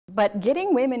But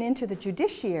getting women into the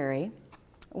judiciary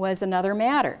was another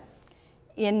matter.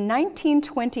 In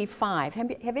 1925,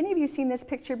 have any of you seen this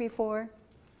picture before?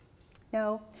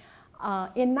 No?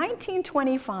 In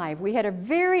 1925, we had a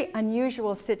very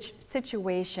unusual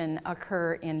situation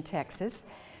occur in Texas.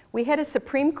 We had a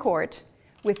Supreme Court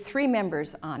with 3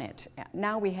 members on it.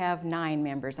 Now we have 9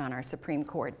 members on our Supreme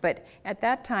Court, but at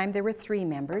that time there were 3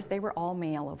 members. They were all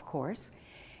male, of course.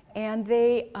 And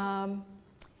a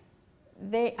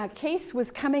case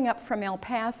was coming up from El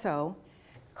Paso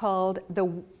called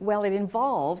it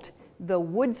involved the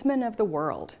Woodsmen of the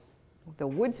World. The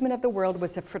Woodsmen of the World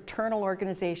was a fraternal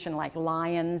organization like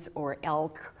Lions or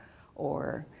Elk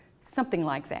or something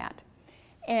like that.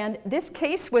 And this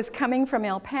case was coming from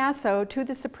El Paso to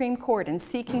the Supreme Court and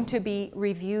seeking to be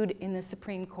reviewed in the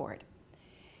Supreme Court.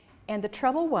 And the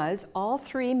trouble was, all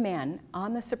 3 men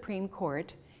on the Supreme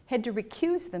Court had to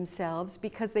recuse themselves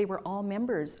because they were all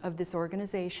members of this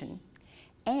organization.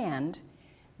 And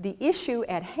the issue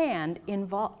at hand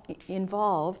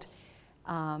involved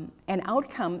an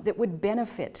outcome that would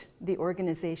benefit the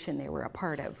organization they were a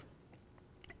part of.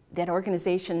 That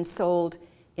organization sold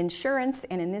insurance,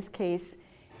 and in this case,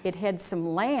 it had some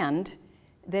land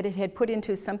that it had put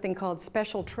into something called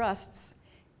special trusts.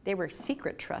 They were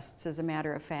secret trusts, as a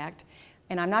matter of fact.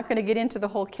 And I'm not going to get into the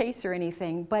whole case or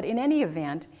anything, but in any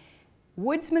event,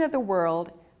 Woodsmen of the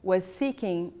World was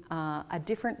seeking a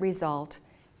different result,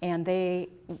 and they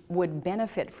would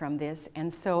benefit from this.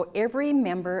 And so every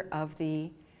member of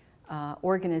the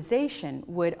organization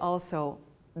would also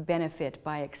benefit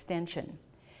by extension.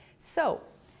 So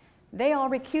they all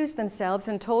recused themselves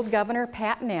and told Governor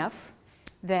Patton F.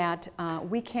 that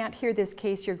we can't hear this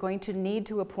case. You're going to need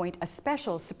to appoint a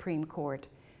special Supreme Court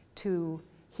to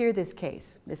hear this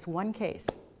case, this one case.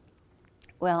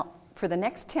 Well, for the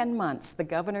next 10 months, the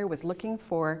governor was looking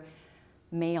for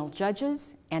male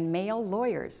judges and male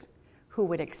lawyers who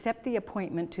would accept the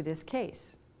appointment to this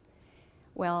case.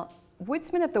 Well,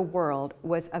 Woodsmen of the World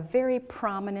was a very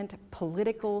prominent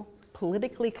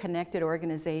politically connected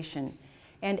organization,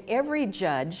 and every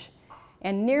judge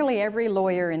and nearly every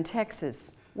lawyer in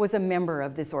Texas was a member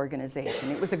of this organization.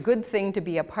 It was a good thing to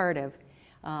be a part of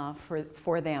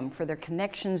for them, for their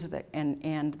connections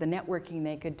and the networking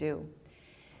they could do.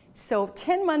 So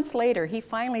 10 months later, he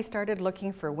finally started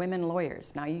looking for women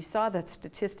lawyers. Now, you saw the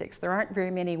statistics. There aren't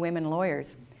very many women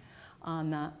lawyers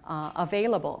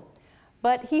available.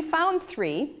 But he found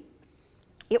 3.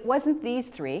 It wasn't these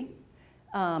 3.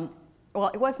 Well,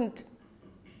 it wasn't.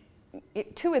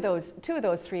 Two of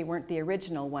those 3 weren't the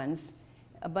original ones.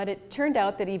 But it turned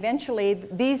out that eventually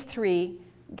these 3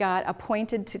 got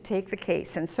appointed to take the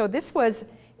case. And so this was,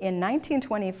 in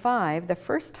 1925, the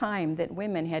first time that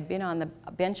women had been on the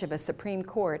bench of a Supreme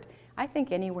Court, I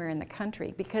think anywhere in the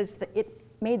country, because it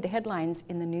made the headlines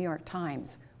in the New York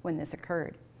Times when this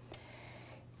occurred.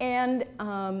 And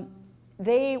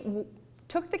they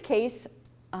took the case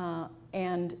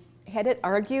and had it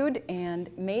argued and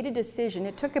made a decision.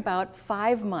 It took about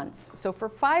 5 months. So for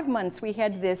 5 months, we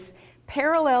had this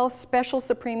parallel special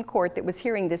Supreme Court that was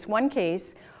hearing this one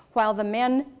case, while the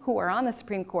men who are on the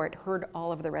Supreme Court heard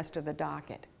all of the rest of the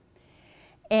docket.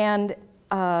 And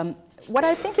what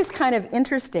I think is kind of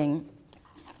interesting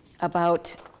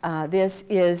about this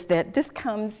is that this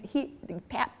comes,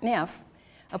 Pat Neff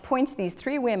appoints these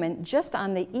 3 women just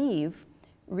on the eve,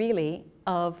 really,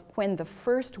 of when the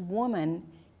first woman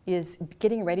is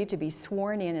getting ready to be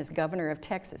sworn in as governor of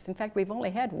Texas. In fact, we've only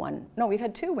had we've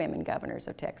had 2 women governors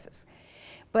of Texas.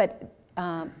 But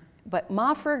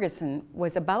Ma Ferguson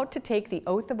was about to take the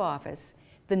oath of office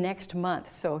the next month.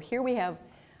 So here we have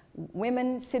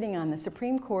women sitting on the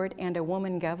Supreme Court and a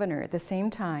woman governor at the same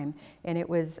time. And it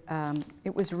was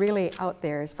really out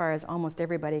there as far as almost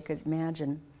everybody could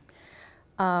imagine.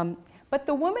 But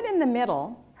the woman in the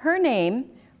middle, her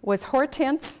name was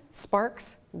Hortense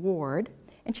Sparks Ward,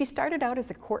 and she started out as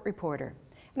a court reporter.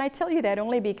 And I tell you that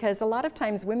only because a lot of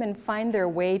times women find their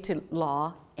way to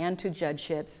law and to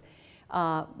judgeships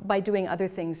by doing other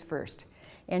things first.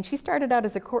 And she started out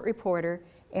as a court reporter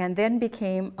and then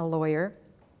became a lawyer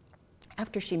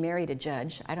after she married a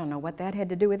judge. I don't know what that had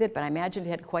to do with it, but I imagine it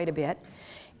had quite a bit.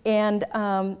 And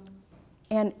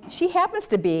she happens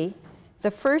to be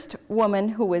the first woman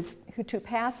who to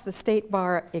pass the state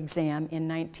bar exam in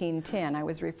 1910. I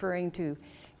was referring to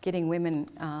getting women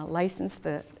licensed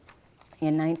in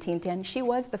 1910. She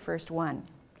was the first one.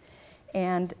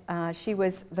 And she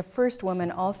was the first woman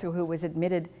also who was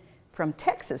admitted from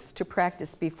Texas to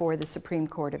practice before the Supreme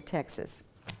Court of Texas.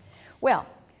 Well,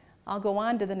 I'll go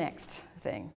on to the next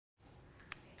thing.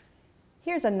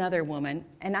 Here's another woman,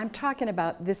 and I'm talking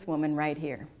about this woman right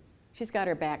here. She's got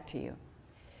her back to you.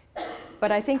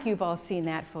 But I think you've all seen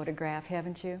that photograph,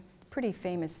 haven't you? Pretty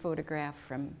famous photograph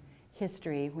from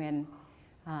history when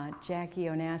Jackie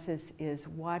Onassis is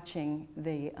watching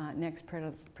the next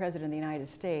president of the United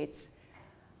States,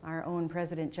 our own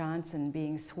President Johnson,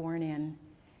 being sworn in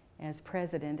as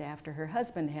president after her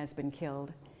husband has been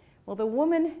killed. Well, the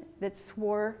woman that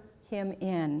swore him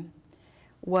in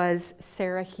was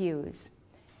Sarah Hughes.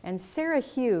 And Sarah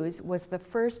Hughes was the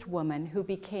first woman who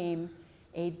became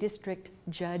a district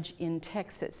judge in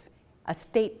Texas, a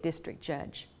state district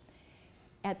judge.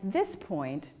 At this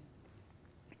point,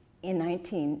 in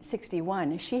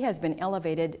 1961, she has been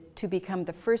elevated to become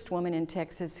the first woman in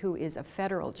Texas who is a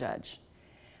federal judge.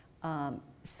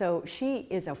 So she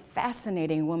is a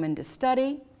fascinating woman to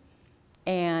study,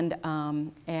 and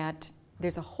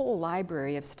there's a whole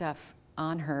library of stuff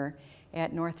on her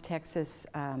at North Texas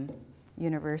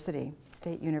University,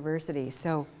 State University.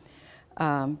 So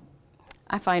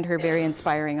I find her very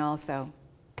inspiring also.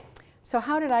 So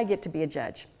how did I get to be a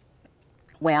judge?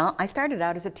 Well, I started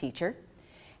out as a teacher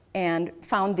and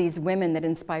found these women that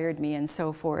inspired me and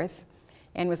so forth,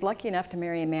 and was lucky enough to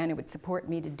marry a man who would support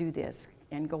me to do this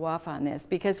and go off on this.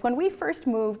 Because when we first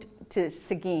moved to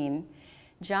Seguin,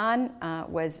 John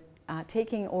was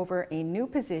taking over a new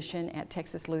position at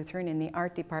Texas Lutheran in the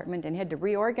art department and had to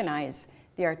reorganize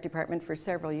the art department for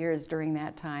several years during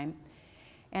that time.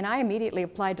 And I immediately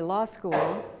applied to law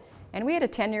school, and we had a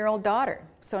 10-year-old daughter.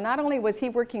 So not only was he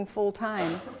working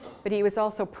full-time, but he was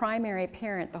also primary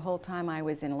parent the whole time I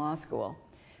was in law school,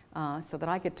 so that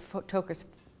I could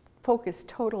focus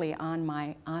totally on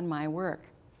my work.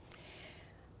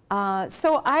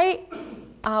 So I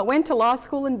went to law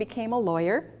school and became a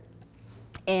lawyer,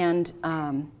 and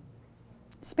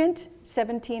spent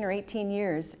 17 or 18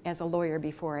 years as a lawyer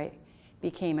before I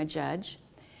became a judge.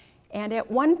 And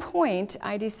at one point,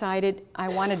 I decided I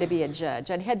wanted to be a judge.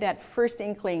 I'd had that first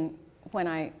inkling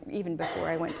even before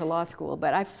I went to law school,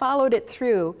 but I followed it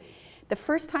through. The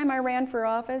first time I ran for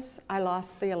office, I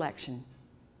lost the election.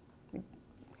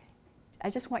 I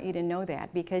just want you to know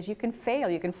that, because you can fail,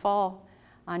 you can fall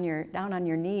down on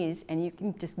your knees, and you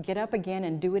can just get up again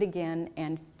and do it again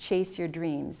and chase your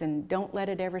dreams, and don't let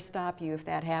it ever stop you if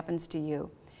that happens to you.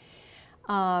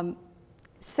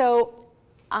 So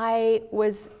I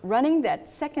was running that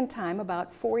second time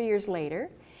about 4 years later,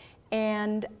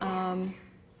 and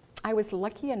I was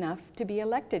lucky enough to be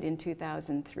elected in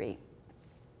 2003.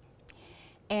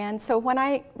 And so when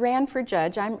I ran for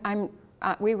judge,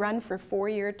 we run for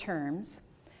 4-year terms.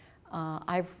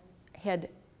 I've had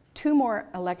 2 more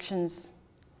elections,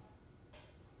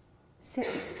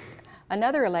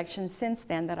 another election since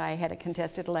then that I had a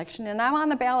contested election, and I'm on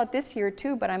the ballot this year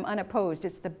too, but I'm unopposed.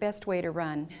 It's the best way to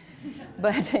run.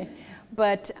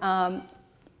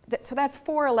 So that's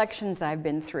 4 elections I've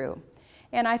been through.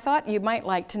 And I thought you might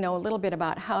like to know a little bit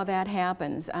about how that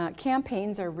happens.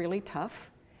 Campaigns are really tough.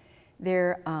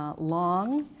 They're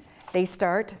long. They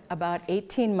start about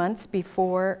 18 months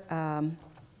before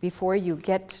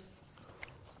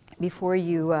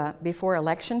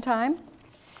election time.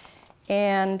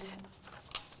 And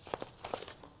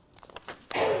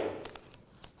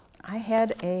I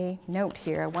had a note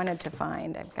here I wanted to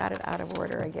find. I've got it out of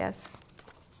order, I guess.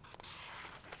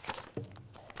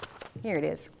 Here it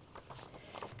is.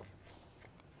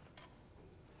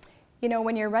 You know,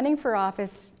 when you're running for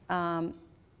office,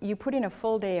 you put in a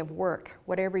full day of work,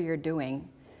 whatever you're doing,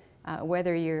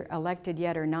 whether you're elected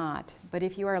yet or not. But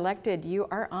if you are elected, you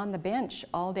are on the bench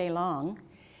all day long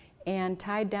and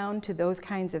tied down to those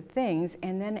kinds of things.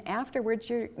 And then afterwards,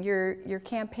 you're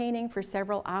campaigning for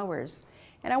several hours.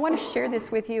 And I want to share this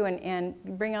with you and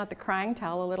bring out the crying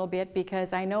towel a little bit,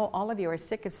 because I know all of you are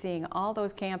sick of seeing all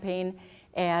those campaign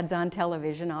ads on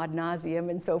television ad nauseum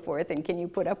and so forth, and can you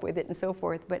put up with it and so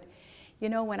forth. But you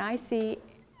know, when I see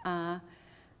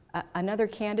another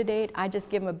candidate, I just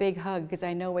give them a big hug, because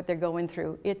I know what they're going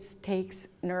through. It takes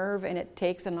nerve and it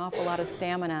takes an awful lot of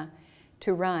stamina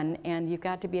to run, and you've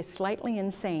got to be slightly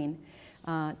insane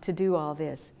to do all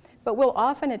this. But we'll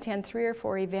often attend 3 or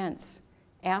 4 events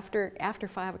after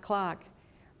 5 o'clock,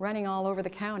 running all over the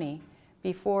county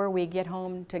before we get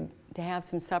home to have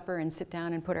some supper and sit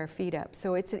down and put our feet up.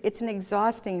 So it's an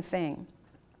exhausting thing.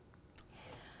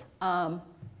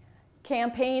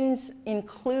 Campaigns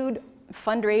include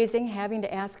fundraising. Having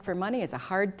to ask for money is a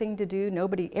hard thing to do.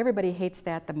 Everybody hates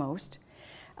that the most.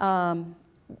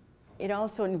 It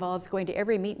also involves going to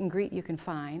every meet and greet you can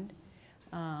find.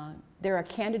 There are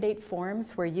candidate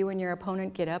forums where you and your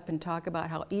opponent get up and talk about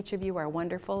how each of you are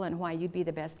wonderful and why you'd be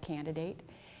the best candidate.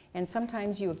 And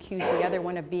sometimes you accuse the other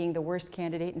one of being the worst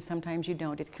candidate, and sometimes you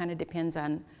don't. It kind of depends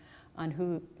on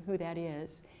who that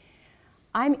is.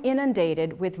 I'm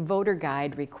inundated with voter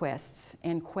guide requests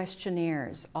and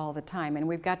questionnaires all the time, and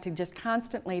we've got to just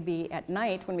constantly be at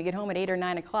night when we get home at 8 or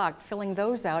 9 o'clock filling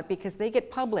those out because they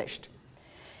get published.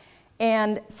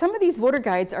 And some of these voter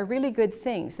guides are really good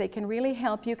things. They can really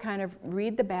help you kind of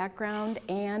read the background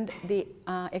and the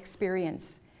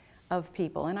experience of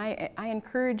people. And I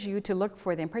encourage you to look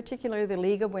for them, particularly the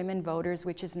League of Women Voters,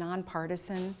 which is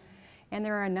nonpartisan, and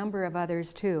there are a number of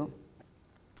others too.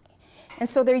 And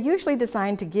so they're usually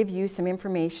designed to give you some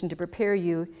information to prepare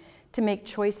you to make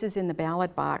choices in the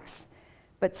ballot box.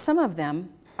 But some of them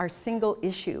are single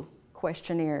issue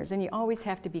questionnaires, and you always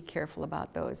have to be careful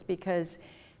about those because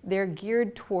they're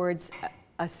geared towards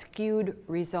a skewed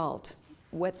result,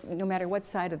 no matter what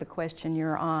side of the question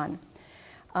you're on.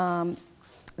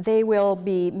 They will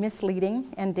be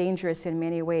misleading and dangerous in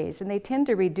many ways, and they tend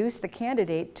to reduce the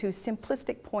candidate to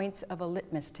simplistic points of a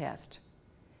litmus test.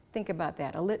 Think about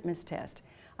that, a litmus test.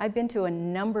 I've been to a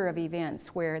number of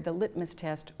events where the litmus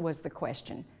test was the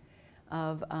question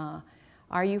of,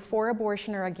 are you for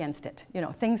abortion or against it? You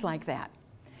know, things like that.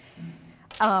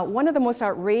 One of the most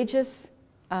outrageous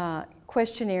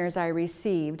questionnaires I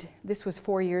received, this was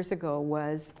 4 years ago,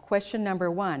 was question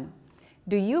number 1.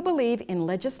 Do you believe in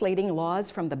legislating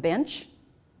laws from the bench?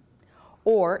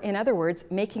 Or, in other words,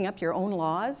 making up your own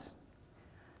laws?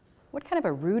 What kind of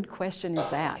a rude question is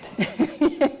that?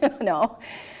 No.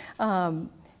 And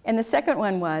the second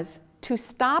one was, to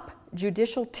stop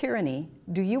judicial tyranny,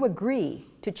 do you agree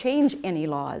to change any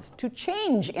laws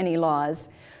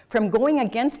from going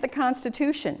against the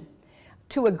Constitution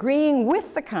to agreeing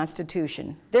with the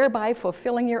Constitution, thereby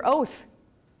fulfilling your oath?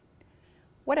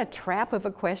 What a trap of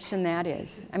a question that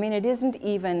is. I mean, it doesn't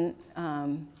even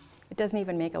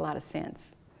make a lot of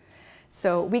sense.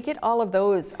 So we get all of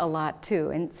those a lot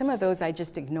too, and some of those I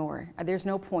just ignore. There's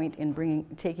no point in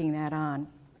taking that on.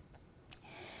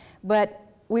 But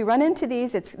we run into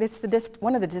these, it's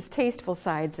one of the distasteful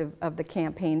sides of the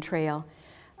campaign trail.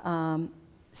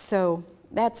 So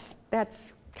that's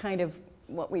kind of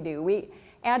what we do.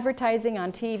 Advertising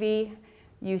on TV,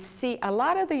 you see a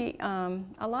lot of the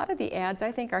ads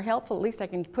I think are helpful. At least I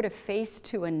can put a face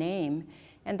to a name,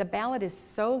 and the ballot is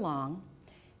so long.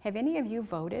 Have any of you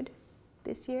voted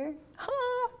this year?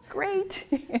 Oh, great.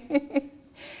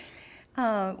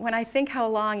 When I think how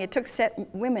long it took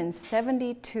women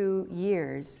 72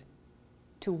 years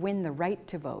to win the right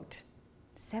to vote,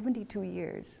 72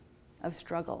 years of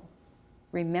struggle.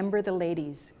 Remember the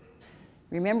ladies.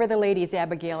 Remember the ladies,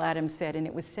 Abigail Adams said, and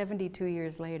it was 72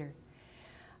 years later.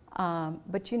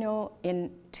 But you know,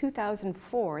 in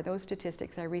 2004, those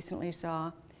statistics I recently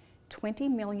saw, 20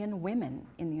 million women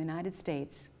in the United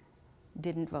States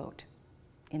didn't vote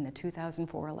in the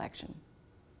 2004 election.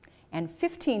 And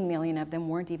 15 million of them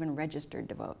weren't even registered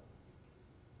to vote.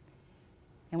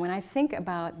 And when I think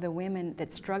about the women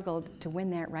that struggled to win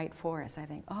that right for us, I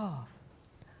think, oh,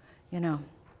 you know.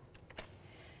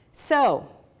 So,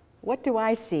 what do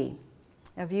I see?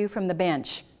 A view from the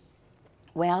bench.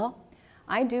 Well,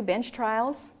 I do bench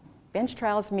trials. Bench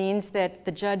trials means that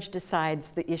the judge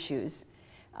decides the issues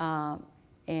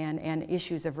and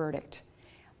issues a verdict.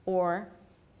 Or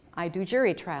I do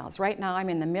jury trials. Right now I'm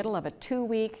in the middle of a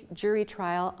 2-week jury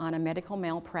trial on a medical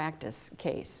malpractice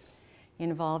case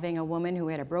involving a woman who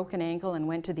had a broken ankle and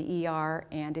went to the ER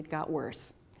and it got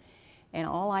worse. And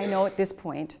all I know at this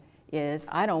point is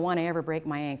I don't want to ever break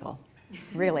my ankle.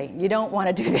 Really, you don't want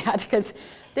to do that because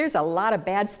there's a lot of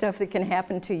bad stuff that can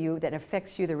happen to you that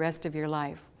affects you the rest of your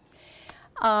life.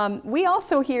 We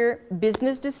also hear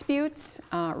business disputes,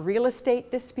 real estate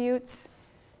disputes,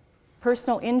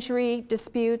 personal injury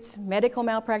disputes, medical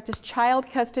malpractice, child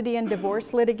custody and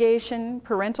divorce litigation,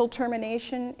 parental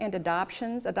termination, and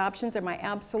adoptions. Adoptions are my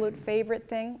absolute favorite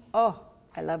thing. Oh,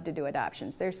 I love to do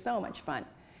adoptions. They're so much fun.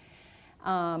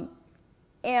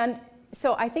 And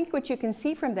so I think what you can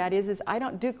see from that is I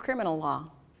don't do criminal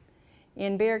law.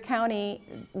 In Bexar County,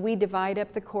 we divide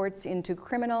up the courts into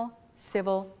criminal,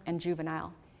 civil, and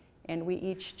juvenile. And we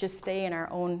each just stay in our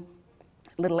own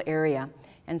little area.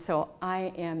 And so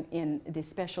I am in the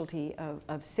specialty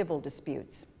of civil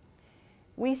disputes.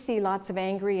 We see lots of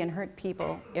angry and hurt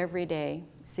people every day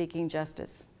seeking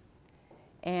justice.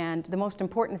 And the most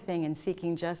important thing in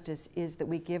seeking justice is that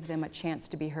we give them a chance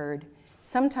to be heard.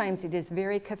 Sometimes it is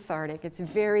very cathartic, it's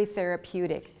very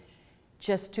therapeutic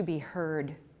just to be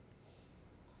heard.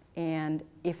 And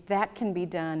if that can be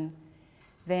done,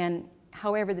 then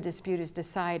however the dispute is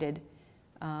decided,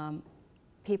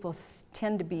 people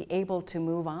tend to be able to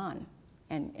move on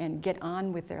and get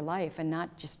on with their life and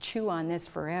not just chew on this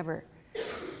forever.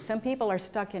 Some people are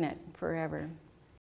stuck in it forever.